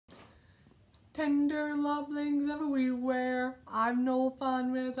Tender lovelings everywhere. I've no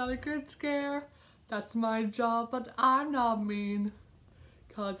fun without a good scare. That's my job, but I'm not mean,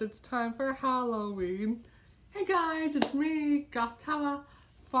 'cause it's time for Halloween. Hey guys, it's me, Gothtower,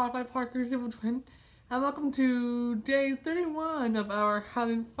 Firefly Parker's evil twin, and welcome to day 31 of our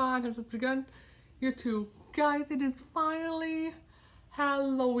Halloween Fun has just begun. Year 2. Guys, it is finally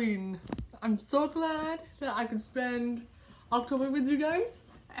Halloween. I'm so glad that I could spend October with you guys,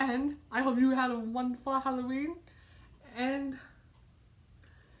 and I hope you had a wonderful Halloween. And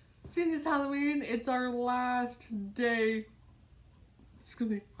seeing it's Halloween, it's our last day,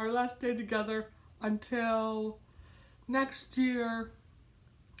 our last day together until next year.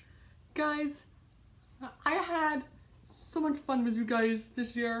 Guys, I had so much fun with you guys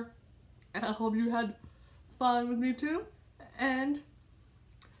this year, and I hope you had fun with me too. And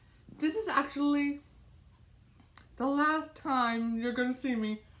this is actually the last time you're gonna see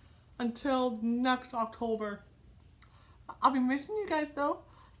me until next October. I'll be missing you guys though,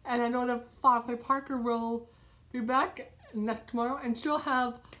 and I know that Firefly Parker will be back tomorrow, and she'll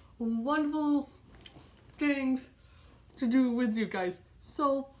have wonderful things to do with you guys.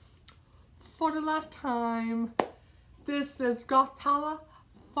 So, for the last time, this is Gothtower,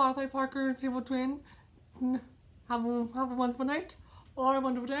 Firefly Parker's evil twin. Have a wonderful night or a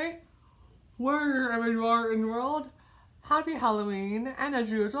wonderful day, wherever you are in the world. Happy Halloween, and as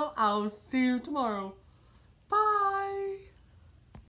usual, I'll see you tomorrow.